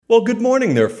Well, good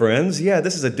morning there, friends. Yeah,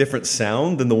 this is a different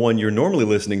sound than the one you're normally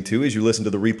listening to as you listen to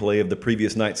the replay of the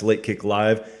previous night's Late Kick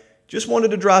Live. Just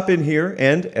wanted to drop in here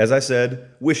and, as I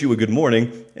said, wish you a good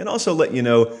morning and also let you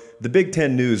know the Big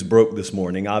Ten news broke this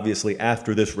morning, obviously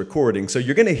after this recording. So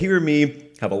you're going to hear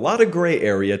me have a lot of gray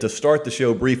area to start the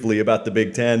show briefly about the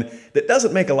Big Ten that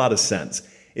doesn't make a lot of sense.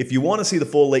 If you want to see the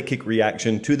full Late Kick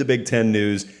reaction to the Big Ten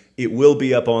news, it will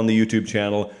be up on the YouTube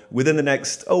channel within the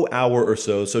next hour or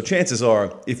so. So chances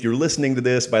are, if you're listening to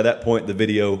this, by that point, the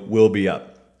video will be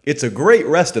up. It's a great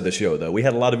rest of the show, though. We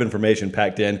had a lot of information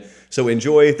packed in. So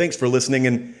enjoy. Thanks for listening.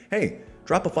 And hey,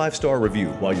 drop a 5-star review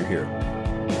while you're here.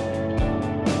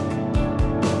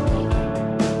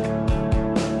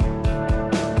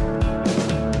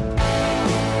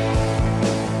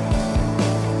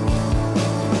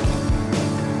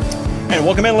 And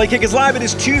welcome in. Late Kick is live. It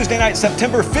is Tuesday night,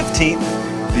 September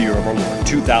 15th, the year of our Lord,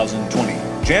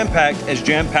 2020. Jam-packed as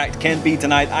jam-packed can be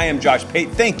tonight. I am Josh Pate.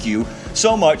 Thank you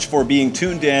so much for being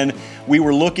tuned in. We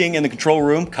were looking in the control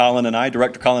room,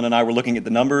 Director Colin and I were looking at the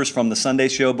numbers from the Sunday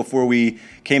show before we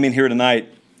came in here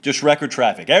tonight. Just record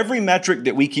traffic. Every metric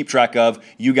that we keep track of,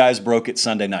 you guys broke it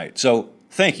Sunday night. So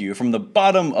thank you from the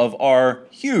bottom of our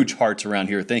huge hearts around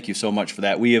here. Thank you so much for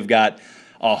that. We have got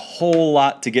a whole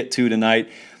lot to get to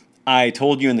tonight. I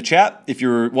told you in the chat, if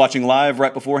you're watching live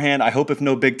right beforehand, I hope if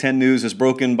no Big Ten news is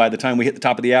broken by the time we hit the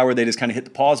top of the hour, they just kind of hit the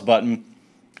pause button.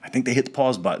 I think they hit the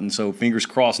pause button, so fingers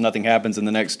crossed nothing happens in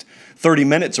the next 30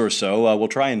 minutes or so. We'll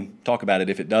try and talk about it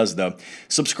if it does, though.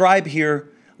 Subscribe here,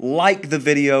 like the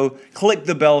video, click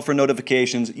the bell for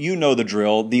notifications. You know the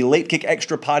drill. The Late Kick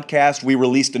Extra podcast, we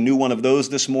released a new one of those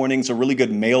this morning. It's a really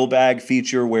good mailbag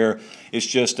feature where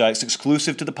it's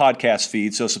exclusive to the podcast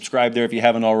feed, so subscribe there if you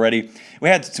haven't already. We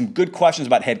had some good questions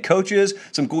about head coaches,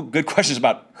 some good questions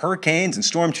about hurricanes and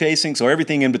storm chasing, so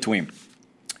everything in between.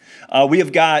 We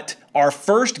have got our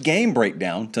first game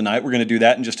breakdown tonight. We're going to do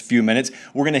that in just a few minutes.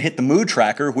 We're going to hit the mood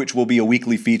tracker, which will be a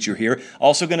weekly feature here.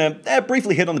 Also going to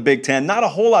briefly hit on the Big Ten. Not a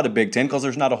whole lot of Big Ten because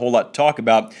there's not a whole lot to talk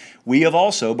about. We have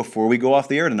also, before we go off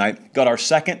the air tonight, got our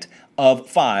second of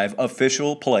 5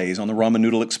 official plays on the Ramen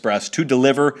Noodle Express to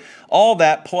deliver all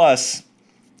that plus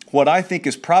what I think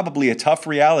is probably a tough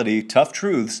reality, tough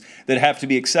truths that have to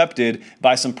be accepted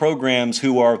by some programs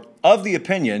who are of the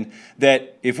opinion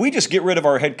that if we just get rid of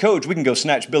our head coach, we can go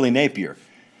snatch Billy Napier.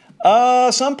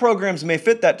 Some programs may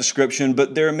fit that description,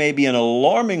 but there may be an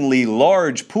alarmingly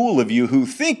large pool of you who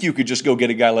think you could just go get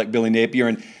a guy like Billy Napier,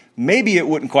 and maybe it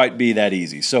wouldn't quite be that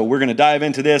easy. So we're going to dive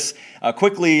into this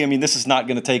quickly. I mean, this is not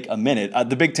going to take a minute.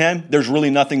 The Big Ten, there's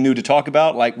really nothing new to talk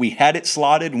about. Like, we had it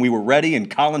slotted, and we were ready, and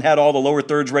Colin had all the lower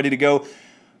thirds ready to go.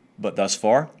 But thus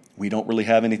far, we don't really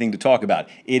have anything to talk about.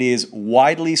 It is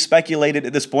widely speculated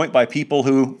at this point by people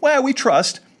who, we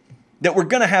trust that we're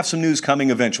going to have some news coming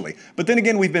eventually. But then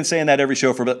again, we've been saying that every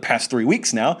show for the past 3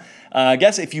 weeks now. I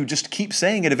guess if you just keep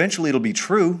saying it, eventually it'll be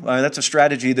true. That's a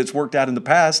strategy that's worked out in the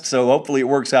past, so hopefully it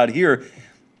works out here.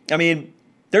 I mean,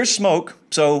 there's smoke,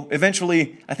 so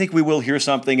eventually I think we will hear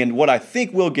something, and what I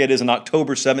think we'll get is an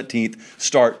October 17th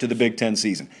start to the Big Ten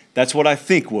season. That's what I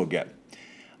think we'll get.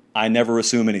 I never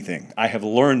assume anything. I have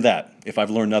learned that, if I've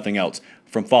learned nothing else,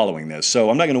 from following this. So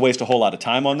I'm not going to waste a whole lot of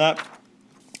time on that.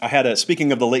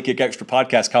 Speaking of the Late Kick Extra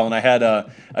podcast, Colin, I had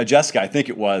a Jessica, I think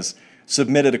it was,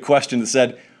 submitted a question that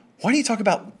said, why do you talk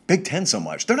about Big Ten so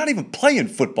much? They're not even playing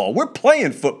football. We're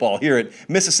playing football here at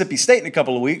Mississippi State in a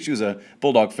couple of weeks. She was a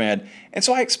Bulldog fan. And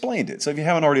so I explained it. So if you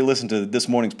haven't already listened to this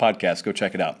morning's podcast, go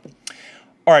check it out.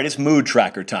 All right, it's mood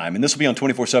tracker time, and this will be on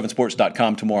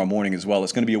 247sports.com tomorrow morning as well.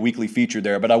 It's going to be a weekly feature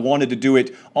there, but I wanted to do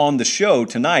it on the show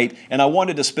tonight, and I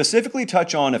wanted to specifically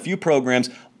touch on a few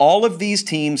programs. All of these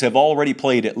teams have already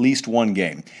played at least one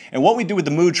game. And what we do with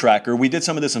the mood tracker, we did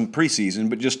some of this in preseason,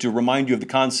 but just to remind you of the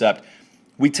concept,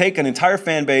 we take an entire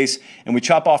fan base and we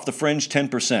chop off the fringe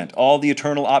 10%. All the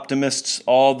eternal optimists,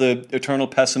 all the eternal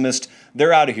pessimists,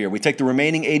 they're out of here. We take the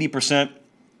remaining 80%,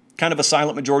 kind of a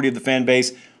silent majority of the fan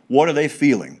base. What are they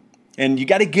feeling? And you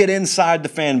got to get inside the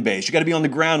fan base. You got to be on the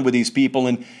ground with these people.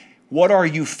 And what are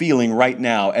you feeling right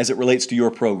now as it relates to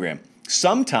your program?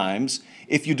 Sometimes,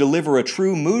 if you deliver a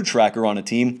true mood tracker on a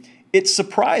team, it's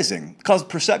surprising because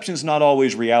perception is not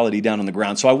always reality down on the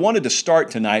ground. So I wanted to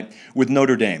start tonight with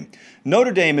Notre Dame.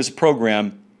 Notre Dame is a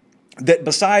program that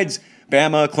besides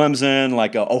Bama, Clemson,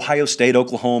 like Ohio State,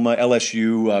 Oklahoma,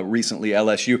 LSU, recently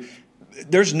LSU,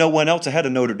 there's no one else ahead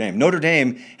of Notre Dame. Notre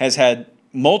Dame has had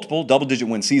multiple double-digit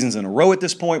win seasons in a row at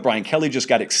this point. Brian Kelly just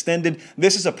got extended.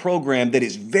 This is a program that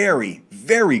is very,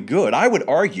 very good. I would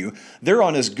argue they're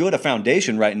on as good a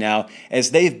foundation right now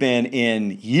as they've been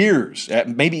in years,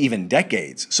 maybe even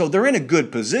decades. So they're in a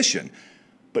good position.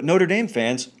 But Notre Dame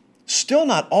fans, still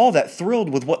not all that thrilled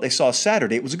with what they saw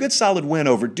Saturday. It was a good solid win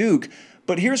over Duke,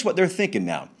 but here's what they're thinking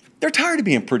now. They're tired of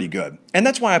being pretty good, and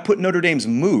that's why I put Notre Dame's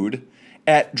mood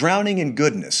at drowning in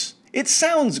goodness. It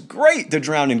sounds great to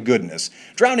drown in goodness.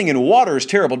 Drowning in water is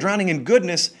terrible. Drowning in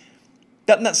goodness,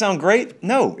 doesn't that sound great?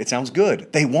 No, it sounds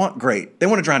good. They want great. They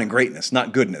want to drown in greatness,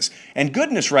 not goodness. And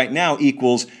goodness right now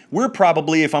equals we're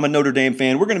probably, if I'm a Notre Dame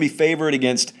fan, we're going to be favored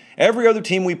against every other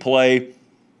team we play,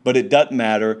 but it doesn't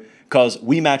matter because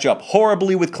we match up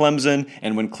horribly with Clemson,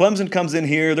 and when Clemson comes in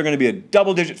here, they're going to be a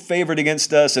double-digit favorite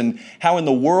against us, and how in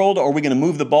the world are we going to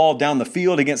move the ball down the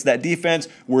field against that defense?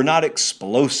 We're not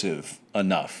explosive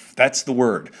enough. That's the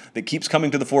word that keeps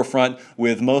coming to the forefront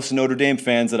with most Notre Dame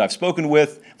fans that I've spoken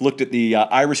with. Looked at the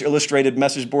Irish Illustrated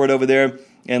message board over there,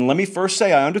 and let me first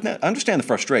say I understand the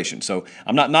frustration, so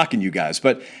I'm not knocking you guys,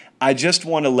 but I just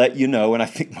want to let you know, and I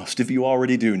think most of you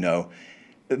already do know,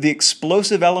 the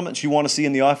explosive elements you want to see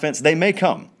in the offense, they may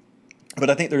come. But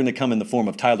I think they're going to come in the form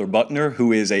of Tyler Buckner,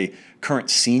 who is a current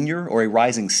senior or a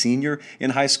rising senior in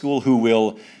high school who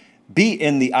will be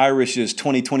in the Irish's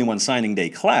 2021 signing day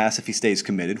class if he stays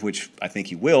committed, which I think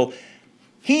he will.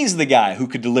 He's the guy who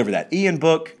could deliver that. Ian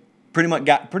Book pretty much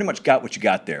got what you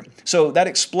got there. So that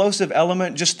explosive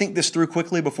element, just think this through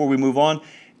quickly before we move on.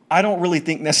 I don't really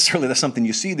think necessarily that's something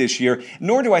you see this year,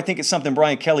 nor do I think it's something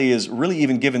Brian Kelly is really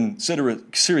even given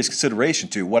serious consideration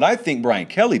to. What I think Brian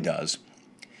Kelly does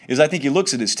is I think he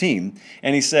looks at his team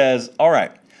and he says, all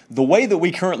right, the way that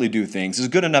we currently do things is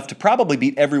good enough to probably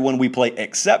beat everyone we play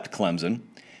except Clemson.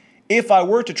 If I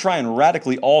were to try and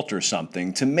radically alter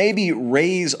something to maybe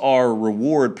raise our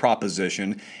reward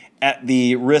proposition at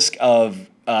the risk of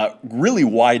really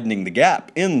widening the gap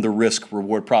in the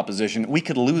risk-reward proposition, we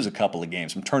could lose a couple of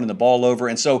games from turning the ball over.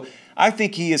 And so I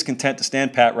think he is content to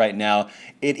stand pat right now.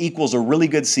 It equals a really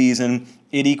good season.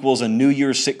 It equals a New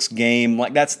Year's Six game.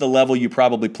 Like, that's the level you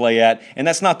probably play at. And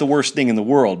that's not the worst thing in the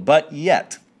world. But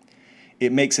yet,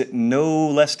 it makes it no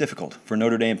less difficult for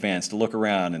Notre Dame fans to look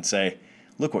around and say,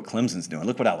 look what Clemson's doing.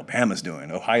 Look what Alabama's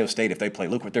doing. Ohio State, if they play,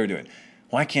 look what they're doing.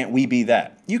 Why can't we be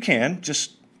that? You can,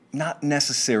 just not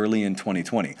necessarily in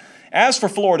 2020. As for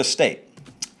Florida State,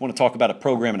 I want to talk about a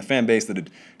program and a fan base that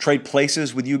would trade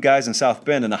places with you guys in South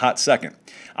Bend in a hot second.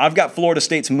 I've got Florida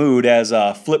State's mood as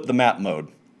flip the map mode.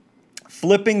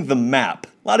 Flipping the map.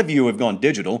 A lot of you have gone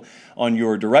digital on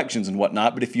your directions and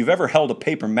whatnot, but if you've ever held a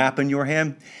paper map in your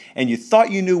hand and you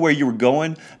thought you knew where you were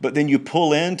going, but then you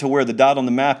pull in to where the dot on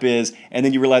the map is, and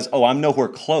then you realize, oh, I'm nowhere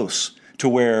close to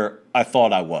where I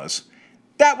thought I was.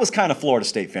 That was kind of Florida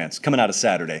State fans coming out of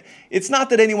Saturday. It's not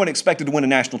that anyone expected to win a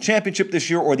national championship this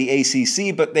year or the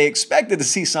ACC, but they expected to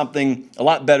see something a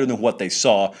lot better than what they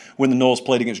saw when the Noles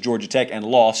played against Georgia Tech and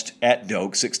lost at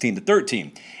Doak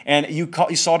 16-13. And you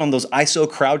saw it on those ISO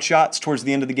crowd shots towards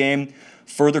the end of the game,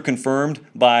 further confirmed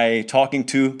by talking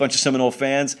to a bunch of Seminole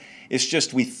fans. It's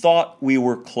just we thought we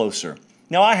were closer.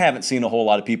 Now, I haven't seen a whole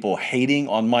lot of people hating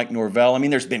on Mike Norvell. I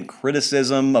mean, there's been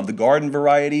criticism of the Garden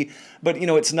variety, but,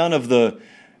 it's none of the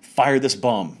fire this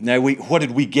bum. Now, what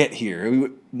did we get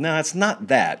here? No, it's not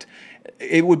that.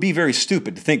 It would be very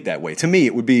stupid to think that way. To me,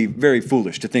 it would be very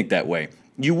foolish to think that way.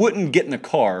 You wouldn't get in a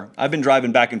car. I've been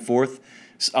driving back and forth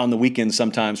on the weekends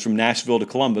sometimes from Nashville to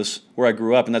Columbus, where I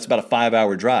grew up, and that's about a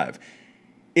 5-hour drive.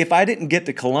 If I didn't get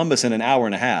to Columbus in an hour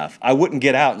and a half, I wouldn't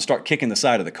get out and start kicking the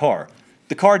side of the car.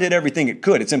 The car did everything it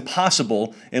could. It's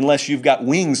impossible, unless you've got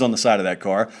wings on the side of that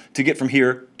car, to get from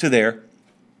here to there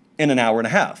in an hour and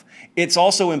a half. It's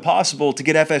also impossible to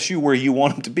get FSU where you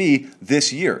want them to be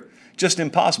this year. Just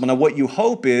impossible. Now, what you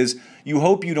hope is you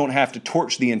don't have to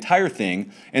torch the entire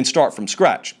thing and start from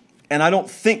scratch. And I don't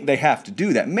think they have to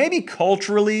do that. Maybe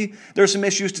culturally there's some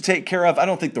issues to take care of. I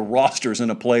don't think the roster's in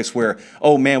a place where,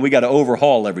 oh man, we got to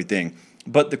overhaul everything.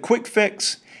 But the quick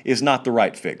fix is not the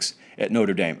right fix at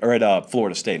Notre Dame or at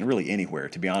Florida State, and really anywhere,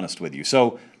 to be honest with you.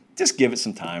 So just give it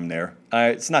some time there.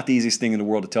 It's not the easiest thing in the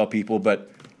world to tell people, but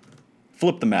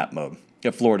flip the map mode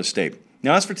at Florida State.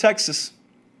 Now, as for Texas,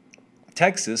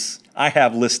 I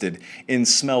have listed in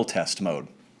smell test mode.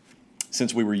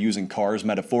 Since we were using cars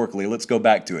metaphorically, let's go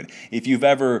back to it. If you've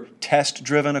ever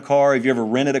test-driven a car, if you ever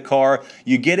rented a car,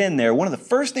 you get in there. One of the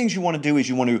first things you want to do is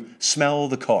you want to smell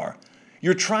the car.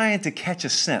 You're trying to catch a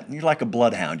scent. You're like a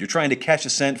bloodhound. You're trying to catch a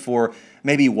scent for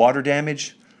maybe water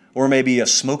damage, or maybe a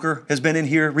smoker has been in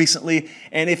here recently.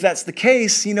 And if that's the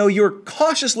case, you're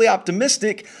cautiously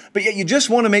optimistic, but yet you just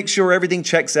want to make sure everything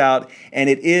checks out and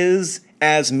it is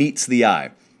as meets the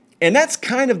eye. And that's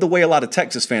kind of the way a lot of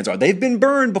Texas fans are. They've been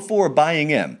burned before buying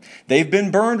in. They've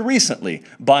been burned recently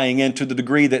buying in to the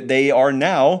degree that they are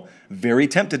now very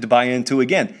tempted to buy into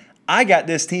again. I got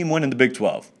this team winning the Big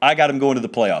 12. I got them going to the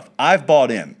playoff. I've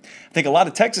bought in. I think a lot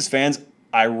of Texas fans,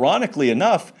 ironically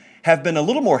enough, have been a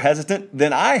little more hesitant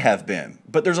than I have been.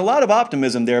 But there's a lot of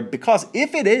optimism there because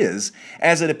if it is,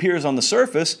 as it appears on the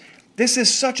surface, this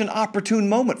is such an opportune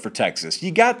moment for Texas.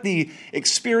 You got the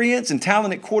experience and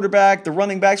talent at quarterback, the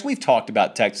running backs. We've talked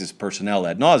about Texas personnel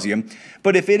ad nauseum.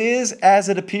 But if it is as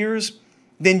it appears,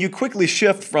 then you quickly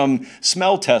shift from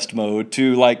smell test mode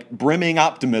to like brimming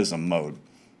optimism mode.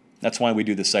 That's why we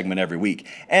do this segment every week.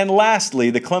 And lastly,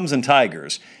 the Clemson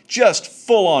Tigers, just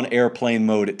full-on airplane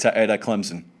mode at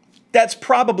Clemson. That's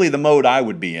probably the mode I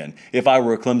would be in if I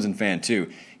were a Clemson fan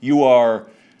too. You are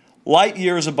light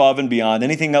years above and beyond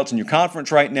anything else in your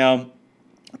conference right now.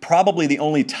 Probably the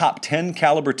only top 10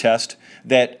 caliber test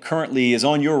that currently is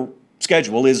on your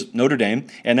schedule is Notre Dame,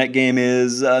 and that game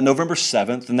is November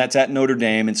 7th, and that's at Notre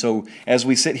Dame. And so as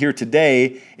we sit here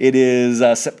today, it is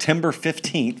September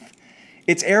 15th.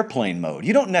 It's airplane mode.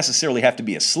 You don't necessarily have to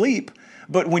be asleep,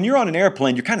 but when you're on an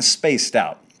airplane, you're kind of spaced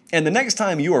out. And the next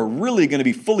time you are really going to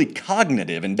be fully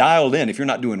cognitive and dialed in if you're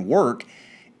not doing work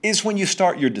is when you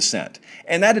start your descent.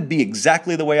 And that'd be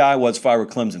exactly the way I was if I were a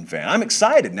Clemson fan. I'm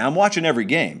excited now. I'm watching every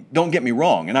game. Don't get me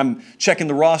wrong. And I'm checking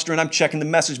the roster and I'm checking the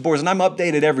message boards and I'm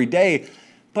updated every day.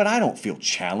 But I don't feel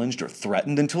challenged or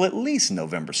threatened until at least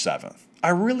November 7th. I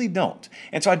really don't.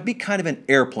 And so I'd be kind of in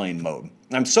airplane mode.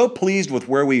 I'm so pleased with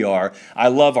where we are. I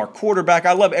love our quarterback.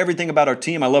 I love everything about our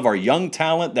team. I love our young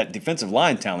talent, that defensive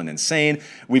line talent, insane.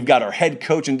 We've got our head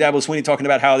coach and Dabo Swinney talking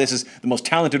about how this is the most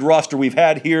talented roster we've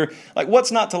had here. Like,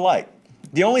 what's not to like?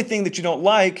 The only thing that you don't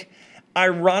like,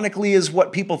 ironically, is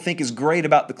what people think is great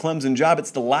about the Clemson job.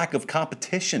 It's the lack of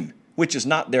competition, which is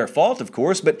not their fault, of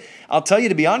course. But I'll tell you,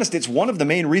 to be honest, it's one of the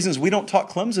main reasons we don't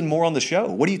talk Clemson more on the show.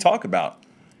 What do you talk about?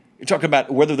 You're talking about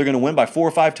whether they're going to win by 4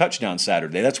 or 5 touchdowns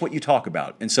Saturday. That's what you talk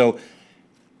about. And so,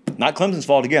 not Clemson's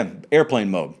fault again. Airplane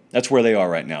mode. That's where they are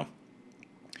right now.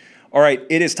 All right,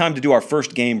 it is time to do our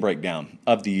first game breakdown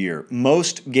of the year.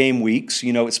 Most game weeks,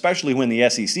 especially when the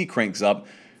SEC cranks up,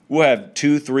 we'll have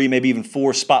 2, 3, maybe even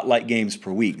 4 spotlight games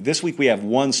per week. This week we have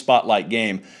 1 spotlight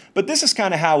game, but this is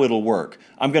kind of how it'll work.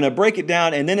 I'm going to break it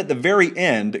down, and then at the very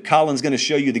end, Colin's going to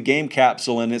show you the game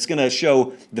capsule, and it's going to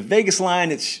show the Vegas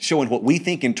line. It's showing what we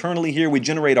think internally here. We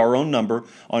generate our own number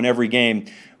on every game.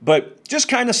 But just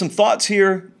kind of some thoughts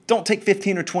here. Don't take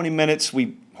 15 or 20 minutes.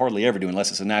 We hardly ever do unless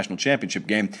it's a national championship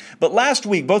game. But last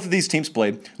week, both of these teams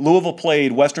played. Louisville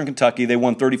played Western Kentucky. They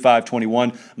won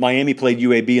 35-21. Miami played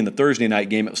UAB in the Thursday night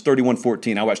game. It was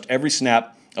 31-14. I watched every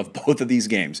snap of both of these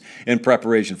games in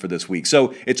preparation for this week.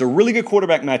 So it's a really good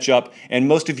quarterback matchup, and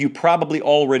most of you probably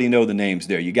already know the names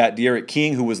there. You got De'Aaron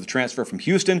King, who was the transfer from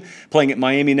Houston, playing at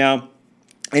Miami now.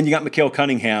 And you got Mikael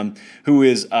Cunningham, who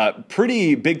is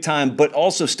pretty big time, but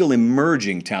also still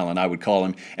emerging talent, I would call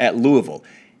him, at Louisville.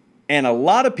 And a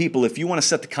lot of people, if you want to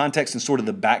set the context and sort of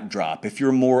the backdrop, if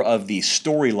you're more of the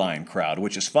storyline crowd,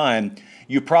 which is fine,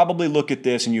 you probably look at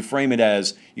this and you frame it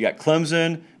as you got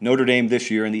Clemson, Notre Dame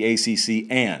this year in the ACC,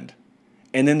 and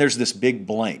then there's this big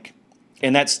blank.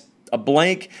 And that's a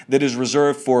blank that is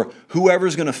reserved for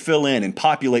whoever's going to fill in and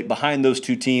populate behind those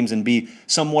two teams and be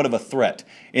somewhat of a threat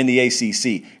in the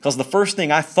ACC. Because the first thing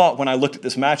I thought when I looked at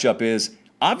this matchup is,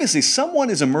 obviously someone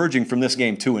is emerging from this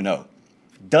game 2-0.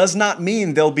 Does not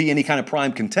mean they'll be any kind of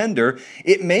prime contender.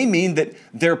 It may mean that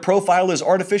their profile is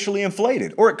artificially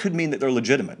inflated, or it could mean that they're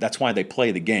legitimate. That's why they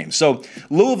play the game. So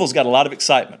Louisville's got a lot of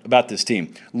excitement about this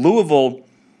team. Louisville,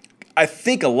 I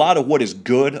think a lot of what is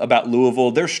good about Louisville,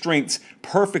 their strengths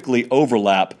perfectly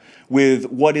overlap with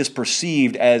what is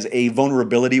perceived as a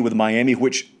vulnerability with Miami,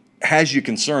 which has you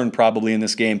concerned probably in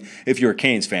this game if you're a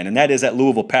Canes fan, and that is that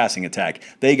Louisville passing attack.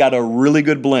 They got a really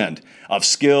good blend of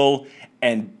skill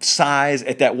and size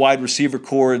at that wide receiver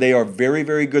core. They are very,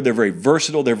 very good. They're very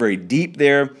versatile. They're very deep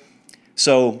there.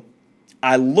 So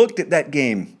I looked at that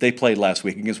game they played last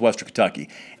week against Western Kentucky,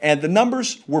 and the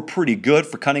numbers were pretty good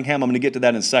for Cunningham. I'm going to get to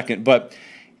that in a second. But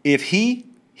if he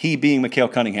being Mikael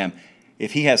Cunningham,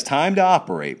 if he has time to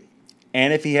operate,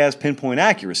 and if he has pinpoint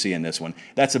accuracy in this one,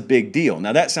 that's a big deal.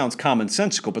 Now, that sounds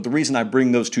commonsensical, but the reason I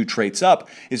bring those two traits up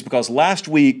is because last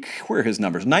week, where are his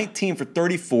numbers? 19 for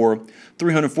 34,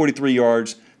 343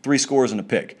 yards, 3 scores and a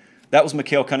pick. That was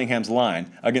Mikael Cunningham's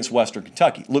line against Western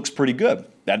Kentucky. Looks pretty good.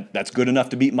 That's good enough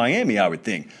to beat Miami, I would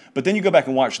think. But then you go back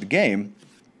and watch the game,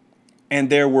 and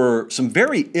there were some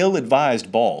very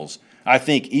ill-advised balls. I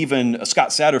think even Scott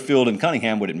Satterfield and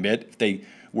Cunningham would admit, if they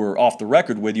were off the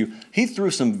record with you, he threw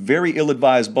some very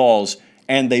ill-advised balls,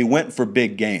 and they went for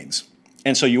big gains.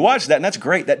 And so you watch that, and that's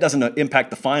great. That doesn't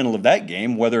impact the final of that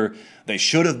game, whether they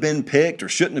should have been picked or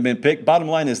shouldn't have been picked. Bottom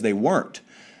line is they weren't.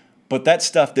 But that's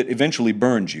stuff that eventually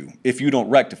burns you if you don't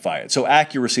rectify it. So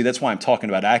accuracy, that's why I'm talking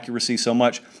about accuracy so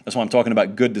much. That's why I'm talking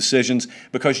about good decisions,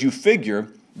 because you figure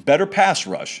better pass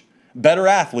rush, better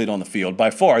athlete on the field by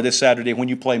far this Saturday when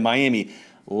you play Miami.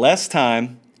 Less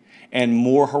time and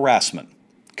more harassment.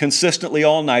 Consistently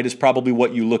all night is probably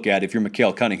what you look at if you're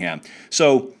Mikael Cunningham.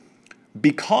 So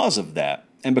because of that,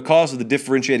 and because of the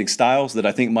differentiating styles that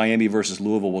I think Miami versus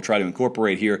Louisville will try to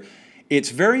incorporate here, it's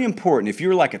very important if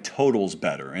you're like a totals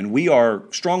bettor, and we are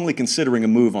strongly considering a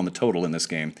move on the total in this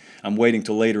game. I'm waiting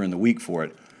till later in the week for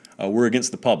it. We're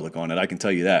against the public on it, I can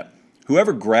tell you that.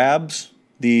 Whoever grabs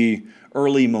the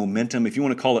early momentum, if you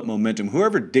want to call it momentum,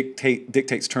 whoever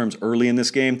dictates terms early in this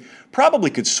game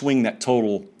probably could swing that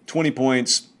total 20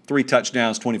 points, 3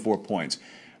 touchdowns, 24 points.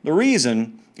 The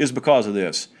reason is because of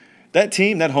this. That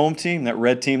team, that home team, that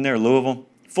red team there, Louisville,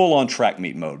 full on track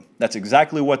meet mode. That's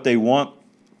exactly what they want.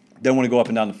 They want to go up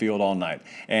and down the field all night,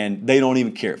 and they don't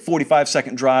even care.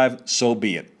 45-second drive, so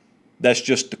be it. That's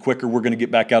just the quicker we're going to get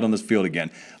back out on this field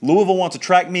again. Louisville wants a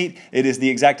track meet. It is the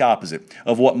exact opposite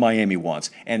of what Miami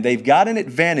wants. And they've got an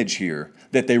advantage here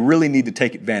that they really need to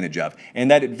take advantage of.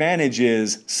 And that advantage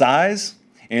is size,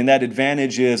 and that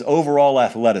advantage is overall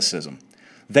athleticism.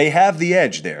 They have the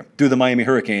edge there through the Miami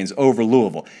Hurricanes over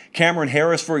Louisville. Cameron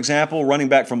Harris, for example, running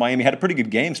back from Miami, had a pretty good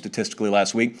game statistically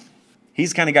last week.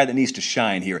 He's the kind of guy that needs to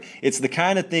shine here. It's the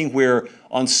kind of thing where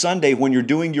on Sunday when you're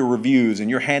doing your reviews and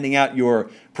you're handing out your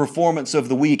performance of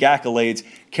the week accolades,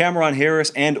 Cameron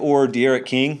Harris and or De'Aaron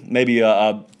King, maybe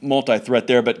a multi-threat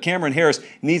there, but Cameron Harris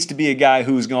needs to be a guy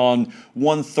who's gone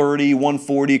 130,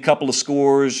 140, a couple of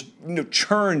scores,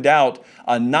 churned out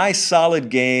a nice solid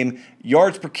game,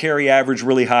 yards per carry average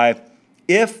really high.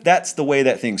 If that's the way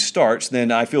that thing starts,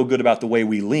 then I feel good about the way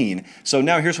we lean. So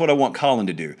now here's what I want Colin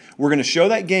to do. We're going to show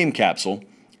that game capsule,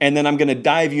 and then I'm going to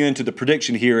dive you into the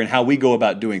prediction here and how we go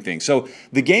about doing things. So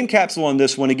the game capsule on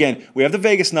this one, again, we have the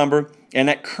Vegas number, and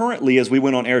that currently, as we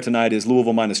went on air tonight, is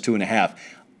Louisville minus 2.5.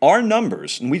 Our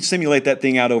numbers, and we simulate that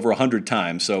thing out over 100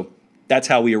 times, so that's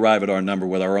how we arrive at our number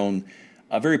with our own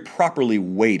very properly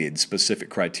weighted specific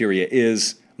criteria,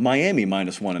 is Miami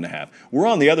minus 1.5. We're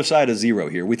on the other side of zero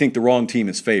here. We think the wrong team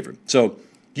is favored. So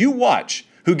you watch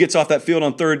who gets off that field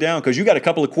on third down, because you got a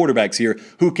couple of quarterbacks here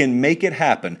who can make it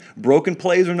happen, broken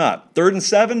plays or not. 3rd and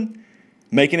 7,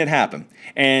 making it happen.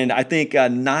 And I think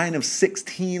 9 of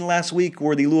 16 last week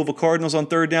were the Louisville Cardinals on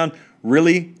third down.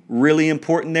 Really, really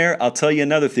important there. I'll tell you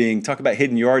another thing. Talk about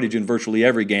hidden yardage in virtually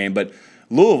every game, but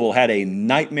Louisville had a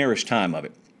nightmarish time of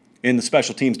it in the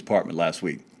special teams department last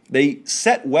week. They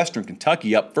set Western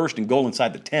Kentucky up first and goal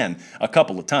inside the 10 a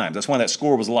couple of times. That's why that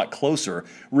score was a lot closer,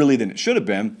 really, than it should have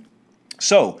been.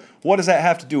 So what does that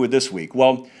have to do with this week?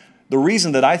 Well, the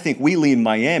reason that I think we lean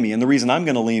Miami, and the reason I'm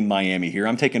going to lean Miami here,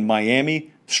 I'm taking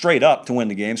Miami straight up to win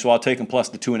the game, so I'll take them plus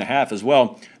the 2.5 as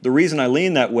well. The reason I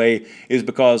lean that way is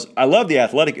because I love the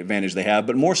athletic advantage they have,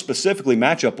 but more specifically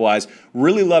matchup-wise,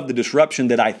 really love the disruption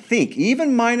that I think,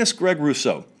 even minus Greg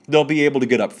Rousseau, they'll be able to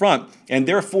get up front, and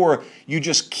therefore you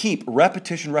just keep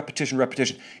repetition.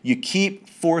 You keep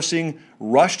forcing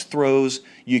rushed throws,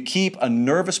 you keep a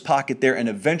nervous pocket there, and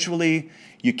eventually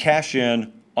you cash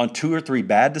in on 2 or 3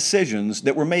 bad decisions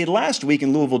that were made last week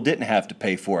and Louisville didn't have to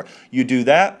pay for. You do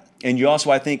that, and you also,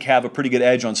 I think, have a pretty good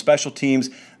edge on special teams.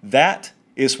 That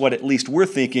is what at least we're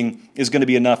thinking is going to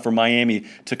be enough for Miami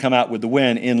to come out with the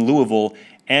win in Louisville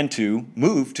and to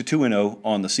move to 2-0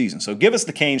 on the season. So give us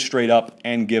the Canes straight up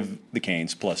and give the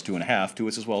Canes plus 2.5 to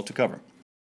us as well to cover.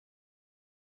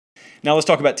 Now let's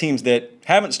talk about teams that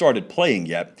haven't started playing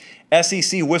yet.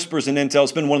 SEC Whispers and Intel.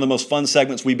 It's been one of the most fun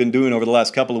segments we've been doing over the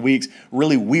last couple of weeks.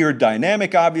 Really weird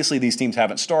dynamic, obviously. These teams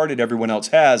haven't started. Everyone else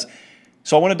has.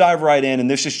 So I want to dive right in,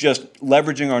 and this is just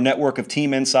leveraging our network of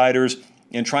team insiders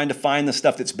and trying to find the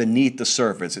stuff that's beneath the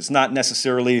surface. It's not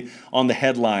necessarily on the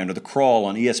headline or the crawl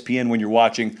on ESPN when you're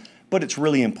watching, but it's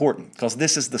really important because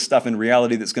this is the stuff in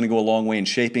reality that's going to go a long way in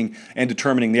shaping and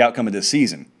determining the outcome of this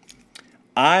season.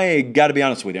 I got to be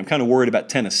honest with you, I'm kind of worried about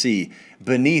Tennessee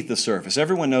beneath the surface.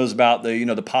 Everyone knows about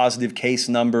the positive case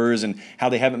numbers and how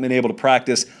they haven't been able to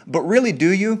practice, but really, do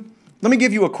you? Let me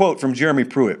give you a quote from Jeremy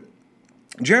Pruitt.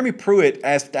 Jeremy Pruitt,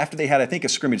 after they had, I think, a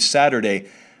scrimmage Saturday,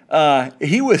 I'm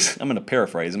going to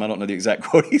paraphrase him, I don't know the exact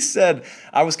quote. He said,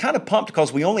 I was kind of pumped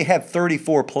because we only had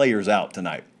 34 players out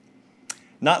tonight.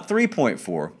 Not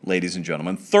 3.4, ladies and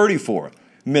gentlemen, 34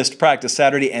 missed practice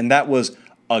Saturday, and that was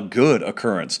a good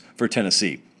occurrence for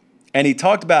Tennessee. And he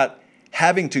talked about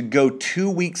having to go 2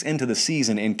 weeks into the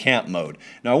season in camp mode.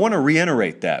 Now, I want to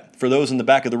reiterate that for those in the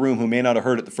back of the room who may not have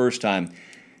heard it the first time.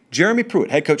 Jeremy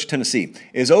Pruitt, head coach of Tennessee,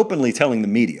 is openly telling the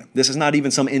media, this is not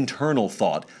even some internal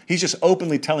thought, he's just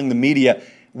openly telling the media,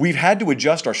 we've had to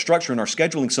adjust our structure and our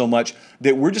scheduling so much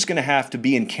that we're just going to have to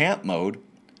be in camp mode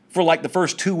for like the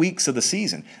first 2 weeks of the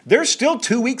season. They're still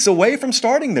 2 weeks away from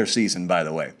starting their season, by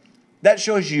the way. That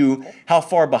shows you how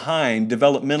far behind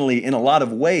developmentally in a lot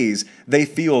of ways they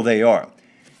feel they are.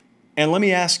 And let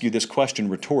me ask you this question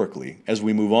rhetorically as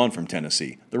we move on from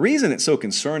Tennessee. The reason it's so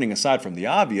concerning, aside from the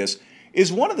obvious,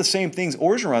 is one of the same things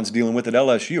Orgeron's dealing with at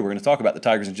LSU. We're going to talk about the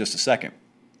Tigers in just a second.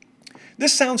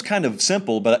 This sounds kind of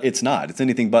simple, but it's not. It's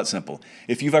anything but simple.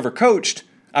 If you've ever coached,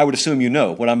 I would assume you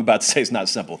know what I'm about to say is not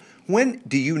simple. When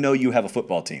do you know you have a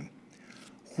football team?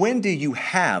 When do you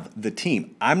have the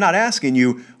team? I'm not asking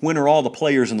you when are all the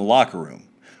players in the locker room.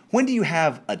 When do you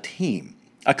have a team?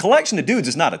 A collection of dudes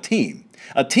is not a team.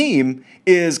 A team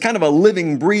is kind of a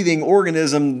living, breathing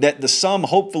organism that the sum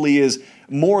hopefully is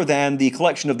more than the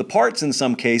collection of the parts in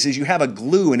some cases. You have a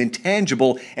glue, an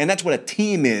intangible, and that's what a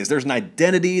team is. There's an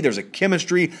identity, there's a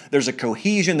chemistry, there's a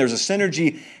cohesion, there's a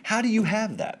synergy. How do you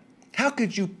have that? How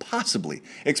could you possibly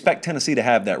expect Tennessee to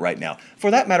have that right now? For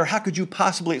that matter, how could you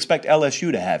possibly expect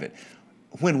LSU to have it?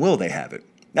 When will they have it?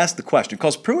 That's the question.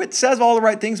 Because Pruitt says all the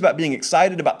right things about being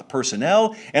excited about the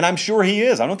personnel, and I'm sure he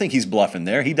is. I don't think he's bluffing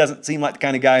there. He doesn't seem like the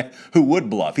kind of guy who would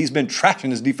bluff. He's been trashing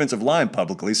his defensive line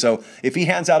publicly, so if he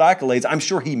hands out accolades, I'm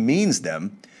sure he means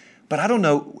them. But I don't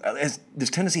know, does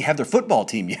Tennessee have their football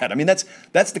team yet? I mean, that's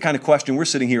the kind of question we're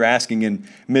sitting here asking in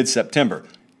mid-September.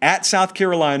 At South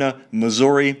Carolina,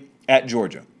 Missouri, at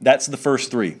Georgia. That's the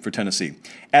first three for Tennessee.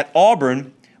 At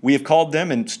Auburn, we have called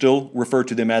them and still refer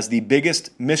to them as the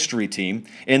biggest mystery team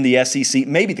in the SEC,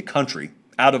 maybe the country.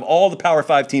 Out of all the Power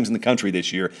 5 teams in the country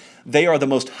this year, they are the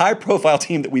most high-profile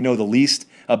team that we know the least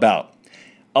about.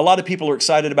 A lot of people are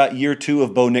excited about year 2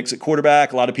 of Bo Nix at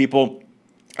quarterback. A lot of people,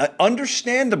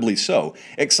 understandably so,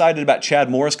 excited about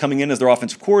Chad Morris coming in as their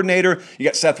offensive coordinator. You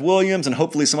got Seth Williams and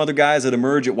hopefully some other guys that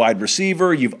emerge at wide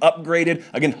receiver. You've upgraded,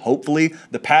 again, hopefully,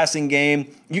 the passing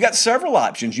game. You got several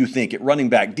options, you think, at running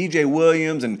back. DJ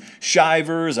Williams and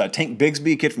Shivers, Tank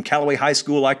Bigsby, kid from Callaway High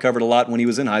School. I covered a lot when he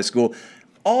was in high school.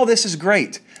 All this is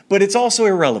great, but it's also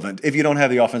irrelevant if you don't have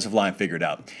the offensive line figured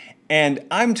out. And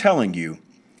I'm telling you,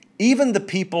 even the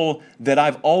people that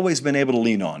I've always been able to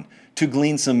lean on to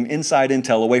glean some inside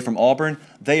intel away from Auburn,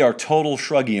 they are total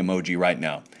shruggy emoji right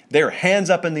now. They're hands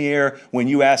up in the air when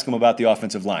you ask them about the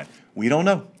offensive line. We don't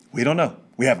know. We don't know.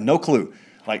 We have no clue.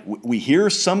 Like, we hear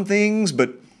some things,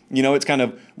 but, it's kind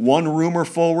of one rumor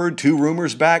forward, 2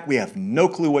 rumors back. We have no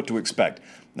clue what to expect.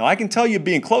 Now, I can tell you,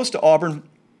 being close to Auburn,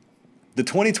 the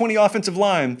 2020 offensive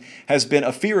line has been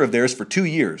a fear of theirs for 2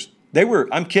 years.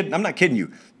 I'm not kidding you,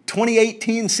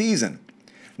 2018 season,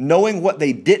 knowing what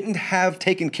they didn't have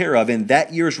taken care of in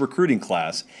that year's recruiting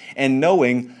class and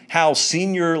knowing how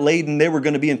senior-laden they were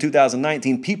going to be in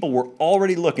 2019, people were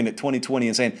already looking at 2020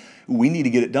 and saying, we need to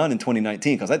get it done in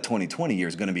 2019 because that 2020 year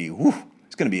is going to be,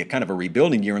 it's going to be a kind of a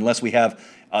rebuilding year unless we have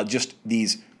just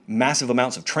these massive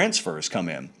amounts of transfers come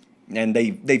in. And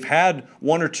they've had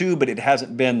 1 or 2, but it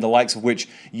hasn't been the likes of which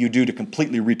you do to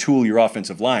completely retool your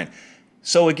offensive line.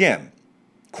 So again,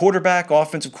 quarterback,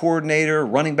 offensive coordinator,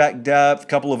 running back depth, a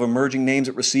couple of emerging names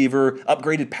at receiver,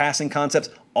 upgraded passing concepts,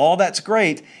 all that's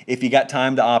great if you got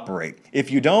time to operate.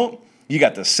 If you don't, you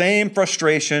got the same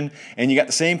frustration and you got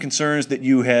the same concerns that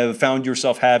you have found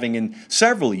yourself having in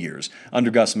several years under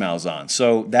Gus Malzahn.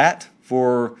 So that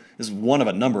is one of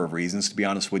a number of reasons, to be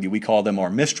honest with you. We call them our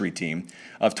mystery team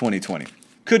of 2020.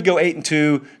 Could go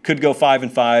 8-2, could go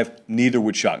 5-5. Neither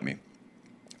would shock me.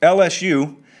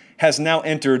 LSU has now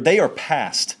entered, they are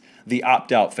past the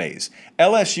opt-out phase.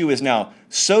 LSU is now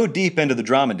so deep into the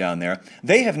drama down there,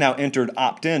 they have now entered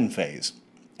opt-in phase.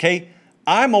 Okay?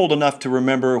 I'm old enough to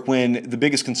remember when the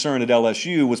biggest concern at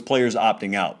LSU was players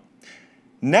opting out.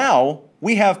 Now,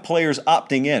 we have players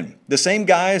opting in. The same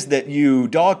guys that you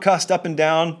dog-cussed up and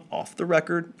down, off the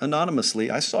record, anonymously,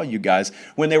 I saw you guys,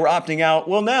 when they were opting out,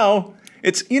 well, now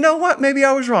it's, you know what, maybe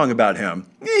I was wrong about him.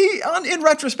 In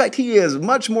retrospect, he is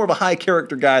much more of a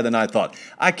high-character guy than I thought.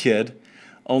 I kid,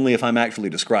 only if I'm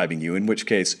actually describing you, in which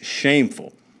case,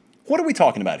 shameful. What are we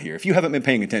talking about here, if you haven't been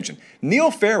paying attention? Neil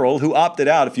Farrell, who opted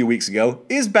out a few weeks ago,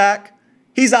 is back.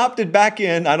 He's opted back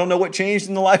in. I don't know what changed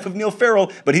in the life of Neil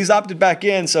Farrell, but he's opted back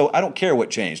in, so I don't care what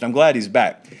changed. I'm glad he's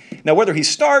back. Now, whether he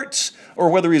starts or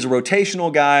whether he's a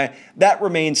rotational guy, that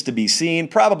remains to be seen.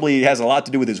 Probably has a lot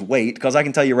to do with his weight, because I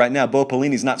can tell you right now, Bo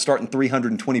Pelini's not starting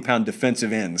 320-pound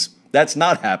defensive ends. That's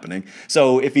not happening.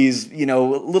 So if he's, a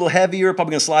little heavier,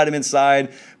 probably going to slide him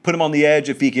inside, put him on the edge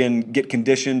if he can get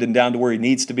conditioned and down to where he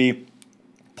needs to be.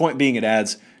 Point being, it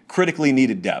adds critically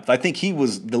needed depth. I think he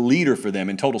was the leader for them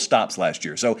in total stops last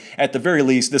year. So at the very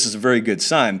least, this is a very good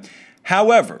sign.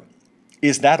 However,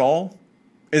 is that all?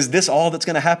 Is this all that's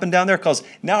going to happen down there? Because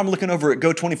now I'm looking over at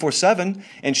Go 24/7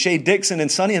 and Shea Dixon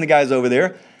and Sonny and the guys over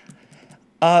there.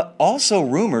 Also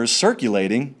rumors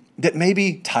circulating that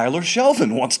maybe Tyler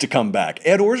Shelvin wants to come back.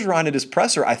 Ed Orgeron at his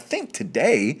presser, I think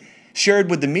today, shared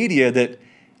with the media that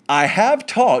I have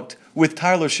talked with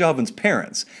Tyler Shelvin's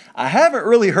parents. I haven't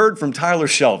really heard from Tyler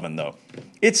Shelvin, though.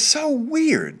 It's so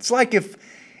weird. It's like if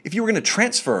you were going to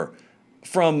transfer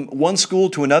from one school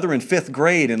to another in fifth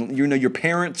grade and your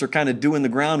parents are kind of doing the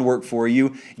groundwork for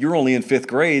you. You're only in fifth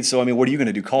grade, so what are you going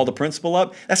to do, call the principal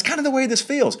up? That's kind of the way this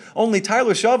feels. Only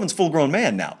Tyler Shelvin's full-grown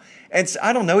man now. And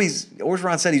I don't know,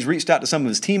 Orgeron said he's reached out to some of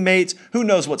his teammates. Who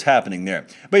knows what's happening there?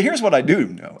 But here's what I do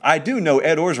know. I do know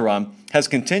Ed Orgeron has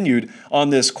continued on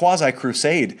this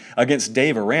quasi-crusade against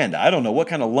Dave Aranda. I don't know what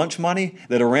kind of lunch money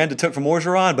that Aranda took from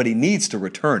Orgeron, but he needs to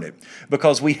return it.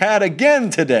 Because we had again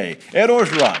today, Ed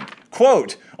Orgeron,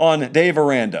 quote on Dave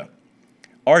Aranda,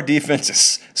 "Our defense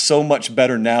is so much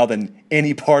better now than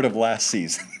any part of last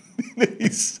season." He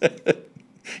said,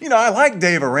 I like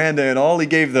Dave Aranda and all. He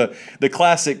gave the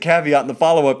classic caveat in the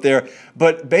follow-up there.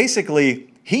 But basically,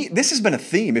 this has been a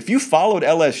theme. If you followed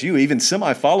LSU, even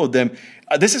semi-followed them,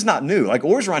 this is not new. Like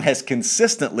Orgeron has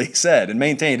consistently said and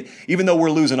maintained, even though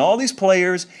we're losing all these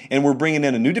players and we're bringing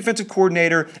in a new defensive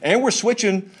coordinator and we're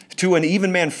switching to an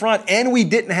even man front and we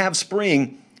didn't have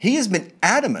spring, he has been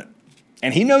adamant.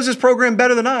 And he knows his program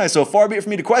better than I, so far be it for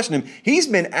me to question him. He's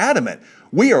been adamant.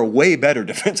 We are way better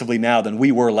defensively now than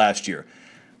we were last year.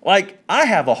 Like, I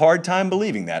have a hard time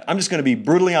believing that. I'm just going to be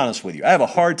brutally honest with you. I have a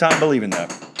hard time believing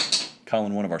that.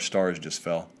 Colin, one of our stars just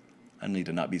fell. I need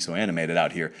to not be so animated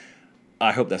out here.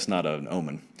 I hope that's not an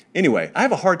omen. Anyway, I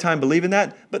have a hard time believing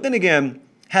that. But then again,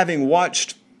 having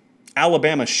watched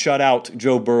Alabama shut out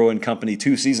Joe Burrow and company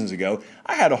 2 seasons ago,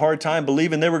 I had a hard time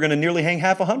believing they were going to nearly hang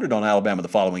half 100 on Alabama the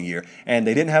following year. And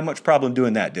they didn't have much problem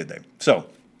doing that, did they? So,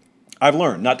 I've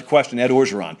learned not to question Ed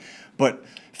Orgeron. But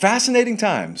fascinating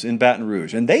times in Baton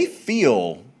Rouge. And they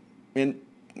feel, and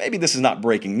maybe this is not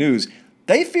breaking news,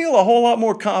 they feel a whole lot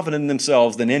more confident in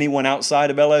themselves than anyone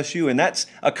outside of LSU. And that's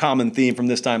a common theme from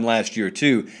this time last year,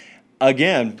 too.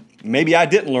 Again, maybe I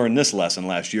didn't learn this lesson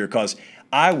last year because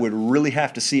I would really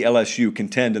have to see LSU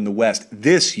contend in the West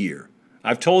this year.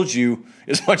 I've told you,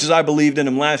 as much as I believed in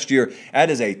them last year,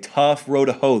 that is a tough road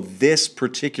to hoe this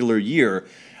particular year,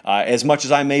 as much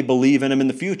as I may believe in them in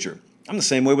the future. I'm the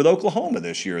same way with Oklahoma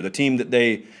this year, the team that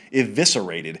they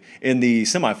eviscerated in the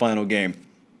semifinal game.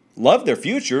 Love their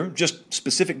future, just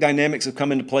specific dynamics have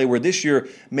come into play where this year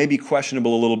may be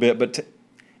questionable a little bit. But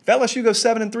if LSU goes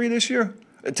 7-3 this year,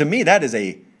 to me that is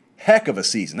a heck of a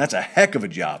season. That's a heck of a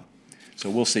job. So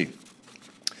we'll see.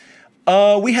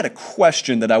 We had a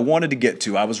question that I wanted to get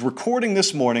to. I was recording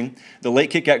this morning the Late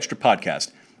Kick Extra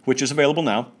podcast, which is available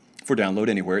now for download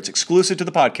anywhere. It's exclusive to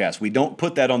the podcast. We don't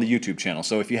put that on the YouTube channel.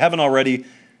 So if you haven't already,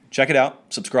 check it out,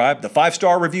 subscribe. The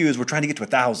 5-star reviews, we're trying to get to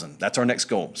 1,000. That's our next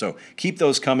goal. So keep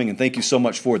those coming, and thank you so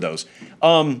much for those.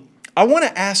 I want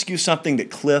to ask you something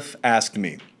that Cliff asked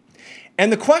me.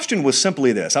 And the question was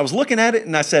simply this. I was looking at it,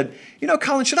 and I said,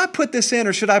 Colin, should I put this in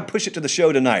or should I push it to the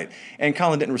show tonight? And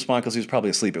Colin didn't respond because he was probably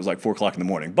asleep. It was like 4 o'clock in the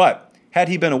morning. But had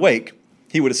he been awake,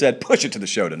 he would have said, push it to the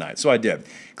show tonight. So I did.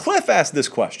 Cliff asked this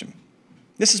question.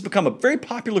 This has become a very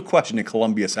popular question in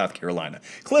Columbia, South Carolina.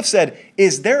 Cliff said,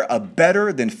 is there a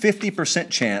better than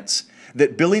 50% chance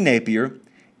that Billy Napier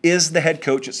is the head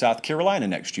coach at South Carolina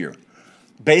next year?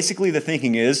 Basically, the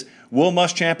thinking is, Will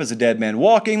Muschamp is a dead man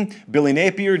walking. Billy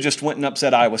Napier just went and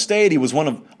upset Iowa State. He was one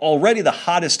of already the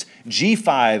hottest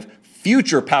G5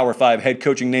 future Power 5 head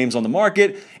coaching names on the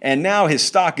market, and now his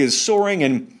stock is soaring,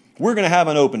 and we're going to have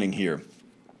an opening here.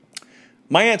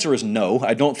 My answer is no.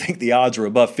 I don't think the odds are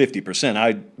above 50%.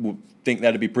 I would think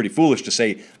that would be pretty foolish to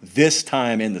say this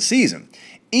time in the season.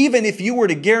 Even if you were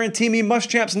to guarantee me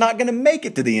Muschamp's not going to make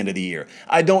it to the end of the year,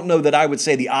 I don't know that I would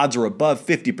say the odds are above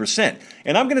 50%.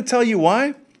 And I'm going to tell you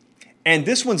why. And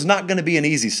this one's not going to be an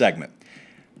easy segment.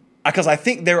 Because I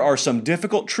think there are some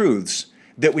difficult truths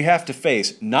that we have to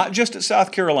face, not just at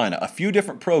South Carolina, a few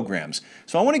different programs.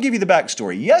 So I want to give you the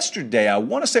backstory. Yesterday, I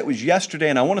want to say it was yesterday,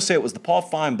 and I want to say it was the Paul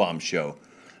Feinbaum show.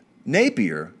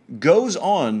 Napier goes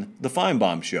on the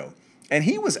Feinbaum show, and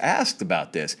he was asked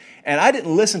about this. And I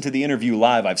didn't listen to the interview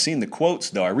live. I've seen the quotes,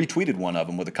 though. I retweeted one of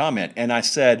them with a comment, and I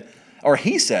said, or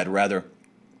he said, rather,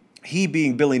 he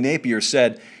being Billy Napier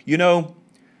said,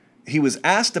 he was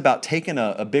asked about taking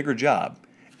a bigger job.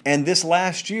 And this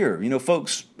last year,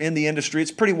 folks in the industry,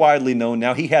 it's pretty widely known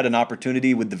now, he had an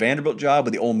opportunity with the Vanderbilt job,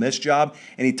 with the Ole Miss job,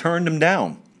 and he turned him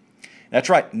down. That's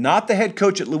right, not the head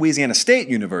coach at Louisiana State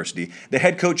University, the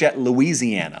head coach at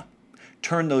Louisiana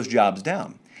turned those jobs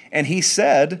down. And he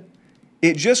said,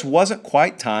 it just wasn't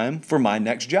quite time for my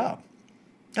next job.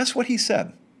 That's what he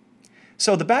said.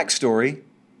 So the backstory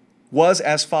was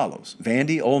as follows.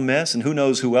 Vandy, Ole Miss, and who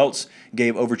knows who else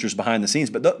gave overtures behind the scenes.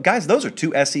 But guys, those are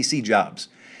 2 SEC jobs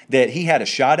that he had a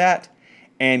shot at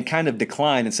and kind of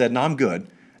declined and said, no, I'm good.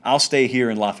 I'll stay here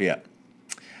in Lafayette.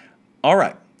 All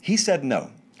right. He said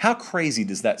no. How crazy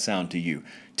does that sound to you?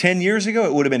 10 years ago,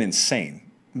 it would have been insane,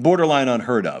 borderline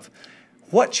unheard of.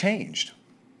 What changed?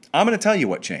 I'm going to tell you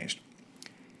what changed.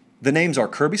 The names are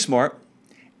Kirby Smart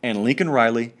and Lincoln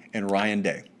Riley and Ryan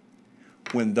Day.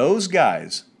 When those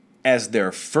guys, as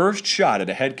their first shot at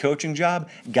a head coaching job,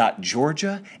 got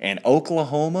Georgia and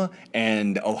Oklahoma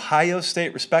and Ohio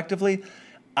State respectively,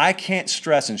 I can't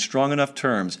stress in strong enough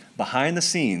terms behind the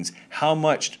scenes how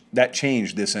much that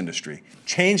changed this industry.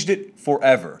 Changed it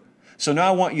forever. So now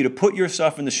I want you to put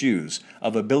yourself in the shoes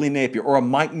of a Billy Napier or a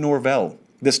Mike Norvell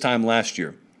this time last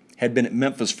year, had been at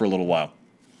Memphis for a little while.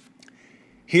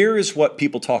 Here is what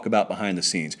people talk about behind the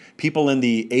scenes. People in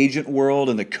the agent world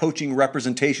and the coaching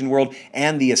representation world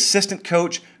and the assistant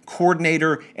coach,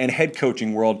 coordinator, and head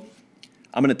coaching world.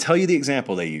 I'm going to tell you the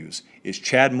example they use is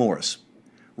Chad Morris.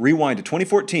 Rewind to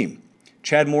 2014.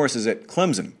 Chad Morris is at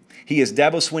Clemson. He is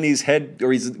Dabo Swinney's head,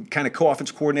 or he's kind of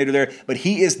co-offense coordinator there, but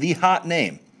he is the hot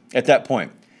name at that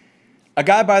point. A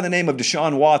guy by the name of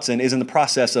Deshaun Watson is in the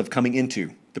process of coming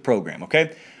into the program,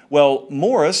 okay? Well,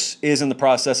 Morris is in the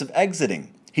process of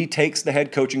exiting. He takes the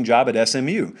head coaching job at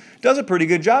SMU, does a pretty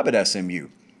good job at SMU.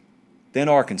 Then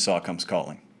Arkansas comes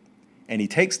calling, and he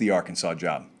takes the Arkansas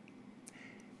job.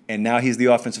 And now he's the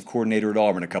offensive coordinator at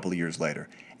Auburn a couple of years later.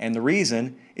 And the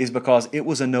reason is because it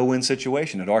was a no-win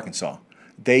situation at Arkansas.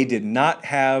 They did not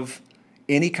have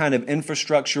any kind of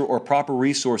infrastructure or proper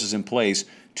resources in place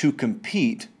to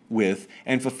compete with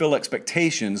and fulfill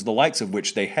expectations, the likes of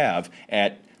which they have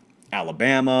at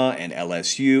Alabama and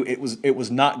LSU. It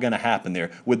was not going to happen there.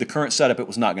 With the current setup, it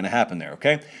was not going to happen there,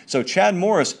 okay? So Chad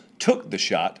Morris took the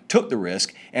shot, took the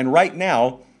risk, and right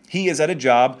now he is at a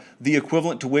job the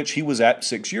equivalent to which he was at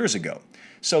 6 years ago.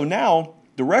 So now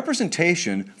the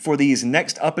representation for these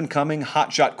next up-and-coming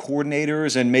hotshot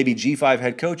coordinators and maybe G5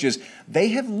 head coaches, they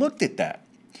have looked at that.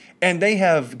 And they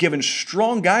have given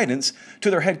strong guidance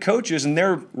to their head coaches, and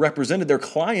they're represented their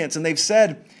clients, and they've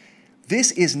said,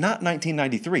 this is not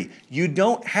 1993. You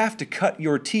don't have to cut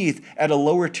your teeth at a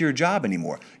lower tier job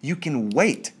anymore. You can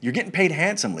wait. You're getting paid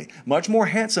handsomely, much more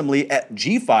handsomely at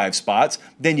G5 spots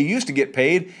than you used to get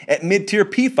paid at mid-tier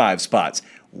P5 spots.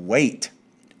 Wait.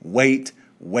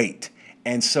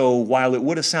 And so while it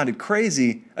would have sounded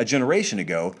crazy a generation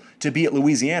ago to be at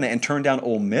Louisiana and turn down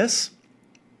Ole Miss,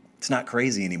 it's not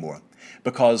crazy anymore.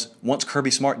 Because once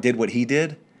Kirby Smart did what he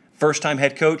did, first-time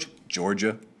head coach,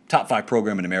 Georgia, top 5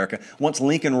 program in America. Once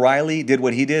Lincoln Riley did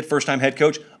what he did, first-time head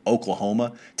coach,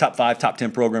 Oklahoma, top 5, top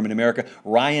 10 program in America.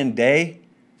 Ryan Day,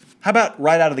 how about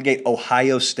right out of the gate,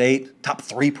 Ohio State, top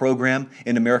 3 program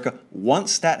in America.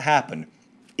 Once that happened,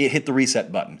 it hit the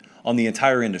reset button on the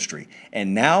entire industry.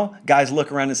 And now guys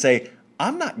look around and say,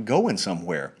 I'm not going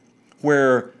somewhere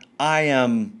where I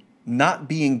am not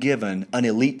being given an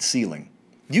elite ceiling.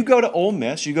 You go to Ole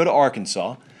Miss, you go to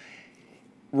Arkansas.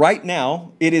 Right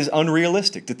now, it is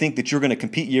unrealistic to think that you're going to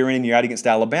compete year in and year out against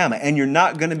Alabama, and you're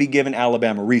not going to be given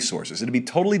Alabama resources. It'd be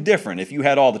totally different if you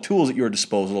had all the tools at your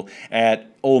disposal at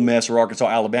Ole Miss or Arkansas.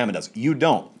 Alabama does. You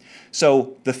don't.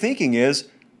 So the thinking is,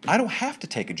 I don't have to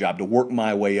take a job to work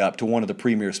my way up to one of the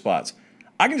premier spots.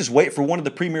 I can just wait for one of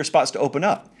the premier spots to open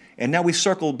up. And now we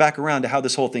circled back around to how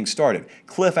this whole thing started.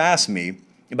 Cliff asked me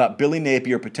about Billy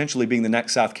Napier potentially being the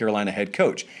next South Carolina head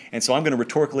coach. And so I'm going to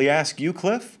rhetorically ask you,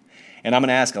 Cliff, and I'm going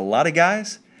to ask a lot of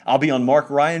guys. I'll be on Mark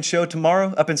Ryan's show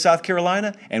tomorrow up in South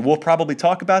Carolina, and we'll probably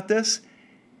talk about this.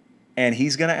 And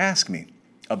he's going to ask me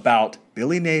about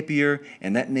Billy Napier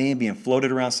and that name being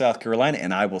floated around South Carolina,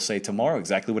 and I will say tomorrow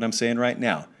exactly what I'm saying right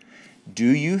now. Do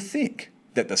you think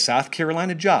that the South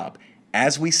Carolina job,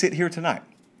 as we sit here tonight,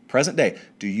 present day,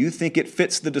 do you think it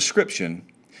fits the description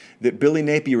that Billy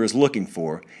Napier is looking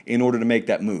for in order to make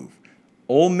that move?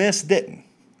 Ole Miss didn't.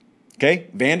 Okay?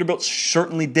 Vanderbilt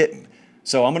certainly didn't.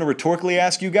 So I'm going to rhetorically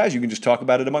ask you guys, you can just talk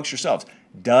about it amongst yourselves.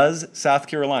 Does South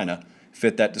Carolina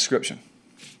fit that description?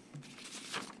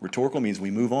 Rhetorical means we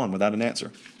move on without an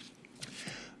answer.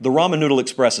 The Ramen Noodle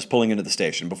Express is pulling into the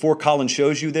station. Before Colin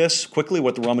shows you this, quickly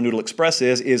what the Ramen Noodle Express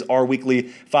is our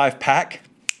weekly 5-pack,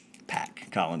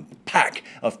 Colin, pack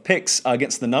of picks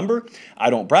against the number. I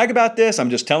don't brag about this. I'm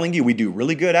just telling you we do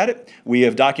really good at it. We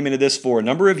have documented this for a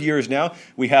number of years now.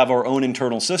 We have our own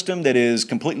internal system that is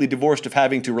completely divorced of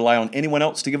having to rely on anyone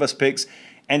else to give us picks.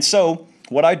 And so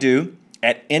what I do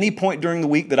at any point during the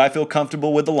week that I feel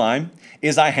comfortable with the line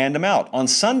is I hand them out. On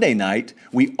Sunday night,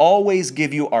 we always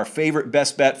give you our favorite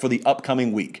best bet for the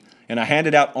upcoming week. And I hand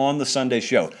it out on the Sunday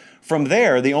show. From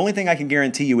there, the only thing I can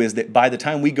guarantee you is that by the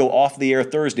time we go off the air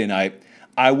Thursday night,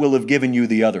 I will have given you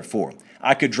the other four.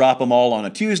 I could drop them all on a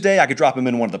Tuesday. I could drop them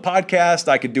in one of the podcasts.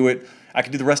 I could do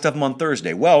the rest of them on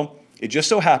Thursday. Well, it just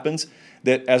so happens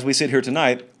that as we sit here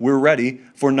tonight, we're ready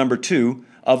for number 2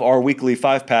 of our weekly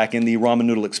 5-pack in the Ramen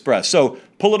Noodle Express. So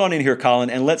pull it on in here, Colin,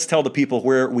 and let's tell the people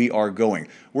where we are going.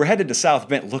 We're headed to South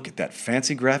Bend. Look at that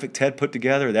fancy graphic Ted put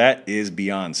together. That is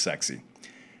beyond sexy.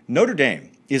 Notre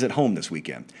Dame is at home this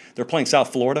weekend. They're playing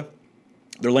South Florida.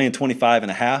 They're laying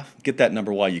 25.5. Get that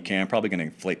number while you can. Probably going to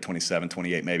inflate 27,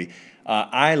 28 maybe.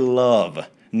 I love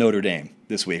Notre Dame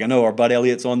this week. I know our bud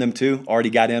Elliott's on them too. Already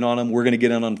got in on them. We're going to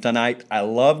get in on them tonight. I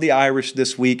love the Irish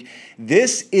this week.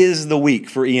 This is the week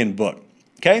for Ian Book.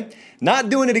 Okay? Not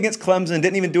doing it against Clemson.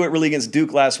 Didn't even do it really against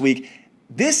Duke last week.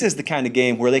 This is the kind of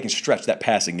game where they can stretch that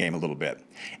passing game a little bit.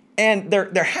 And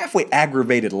they're halfway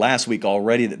aggravated last week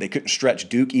already that they couldn't stretch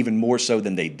Duke even more so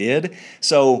than they did.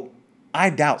 So I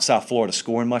doubt South Florida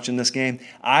scoring much in this game.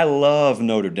 I love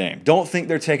Notre Dame. Don't think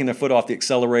they're taking their foot off the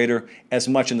accelerator as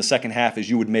much in the second half as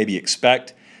you would maybe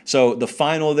expect. So the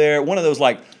final there, one of those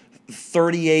like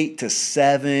 38-7,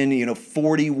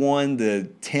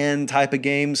 41-10 type of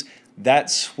games,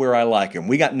 that's where I like them.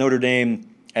 We got Notre Dame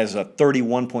as a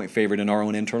 31-point favorite in our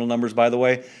own internal numbers, by the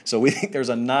way. So we think there's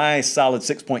a nice, solid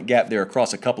 6-point gap there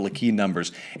across a couple of key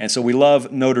numbers. And so we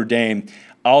love Notre Dame.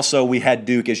 Also, we had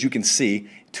Duke, as you can see,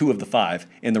 2 of the 5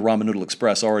 in the Ramen Noodle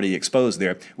Express already exposed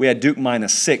there. We had Duke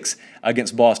 -6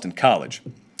 against Boston College.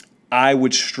 I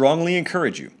would strongly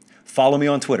encourage you, follow me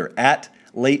on Twitter,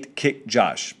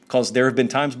 @LateKickJosh, because there have been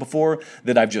times before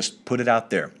that I've just put it out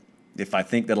there. If I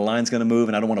think that a line's going to move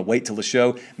and I don't want to wait till the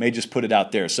show, may just put it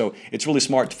out there. So it's really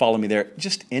smart to follow me there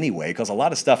just anyway, because a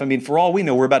lot of stuff, for all we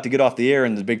know, we're about to get off the air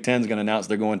and the Big Ten's going to announce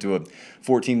they're going to a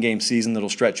 14-game season that'll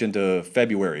stretch into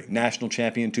February. National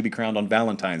champion to be crowned on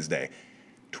Valentine's Day.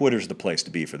 Twitter's the place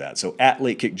to be for that. So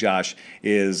 @LateKickJosh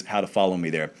is how to follow me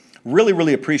there. Really,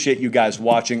 really appreciate you guys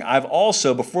watching. I've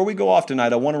also, before we go off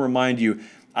tonight, I want to remind you,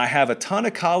 I have a ton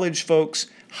of college folks,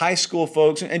 high school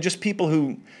folks, and just people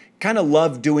who kind of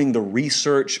love doing the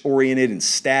research-oriented and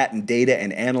stat and data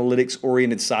and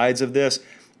analytics-oriented sides of this.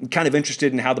 I'm kind of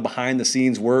interested in how the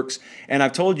behind-the-scenes works. And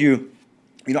I've told you,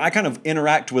 I kind of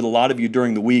interact with a lot of you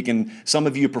during the week, and some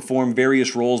of you perform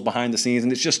various roles behind the scenes,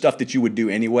 and it's just stuff that you would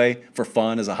do anyway for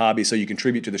fun as a hobby, so you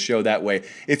contribute to the show that way.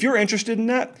 If you're interested in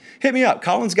that, hit me up.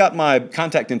 Colin's got my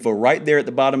contact info right there at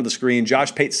the bottom of the screen,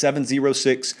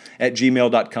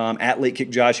 joshpate706@gmail.com,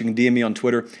 @LateKickJosh. You can DM me on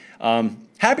Twitter.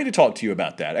 Happy to talk to you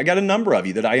about that. I got a number of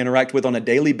you that I interact with on a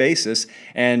daily basis,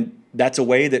 and that's a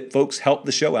way that folks help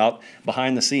the show out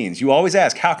behind the scenes. You always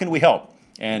ask, how can we help?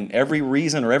 And every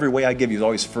reason or every way I give you is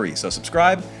always free. So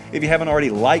subscribe if you haven't already,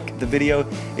 like the video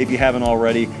if you haven't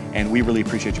already, and we really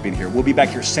appreciate you being here. We'll be back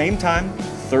here same time,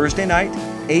 Thursday night,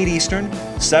 8 Eastern,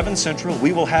 7 Central.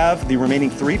 We will have the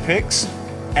remaining 3 picks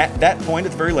at that point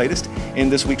at the very latest in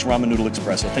this week's Ramen Noodle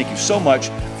Express. So thank you so much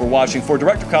for watching. For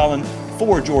Director Colin,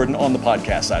 for Jordan on the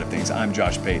podcast side of things, I'm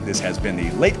Josh Pate. This has been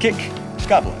the Late Kick.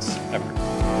 God bless. Have a great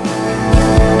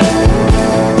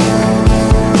day.